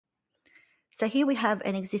So here we have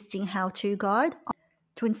an existing how-to guide.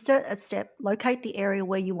 To insert a step, locate the area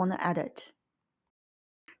where you want to add it.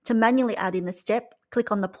 To manually add in the step,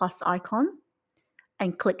 click on the plus icon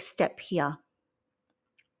and click Step here.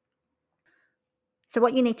 So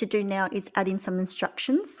what you need to do now is add in some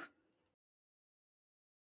instructions.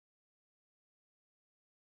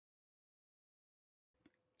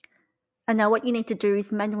 And now what you need to do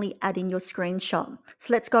is manually add in your screenshot.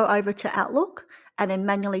 So let's go over to Outlook and then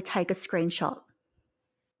manually take a screenshot.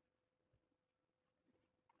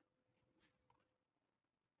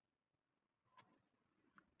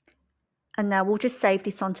 And now we'll just save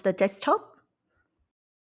this onto the desktop.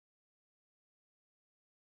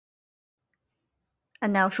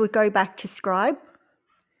 And now if we go back to Scribe,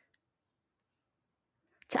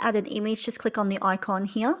 to add an image, just click on the icon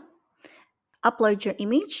here, upload your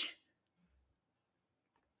image,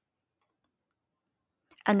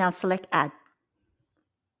 and now select Add.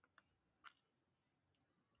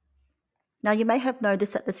 Now you may have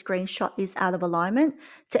noticed that the screenshot is out of alignment.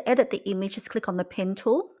 To edit the image, just click on the pen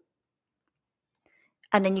tool,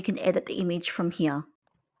 and then you can edit the image from here.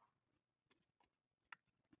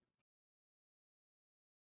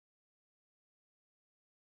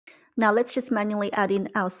 Now let's just manually add in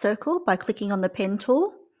our circle by clicking on the pen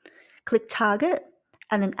tool, click Target,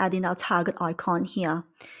 and then add in our target icon here.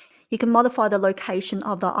 You can modify the location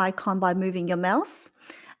of the icon by moving your mouse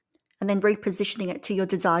and then repositioning it to your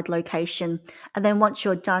desired location. And then once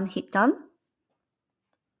you're done, hit Done.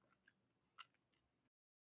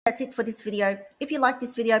 That's it for this video. If you like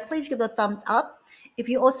this video, please give it a thumbs up. If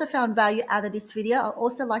you also found value out of this video, I'd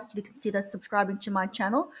also like you to consider subscribing to my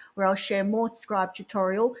channel, where I'll share more Scribe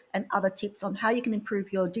tutorial and other tips on how you can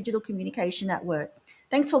improve your digital communication at work.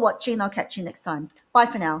 Thanks for watching. I'll catch you next time. Bye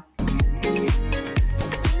for now.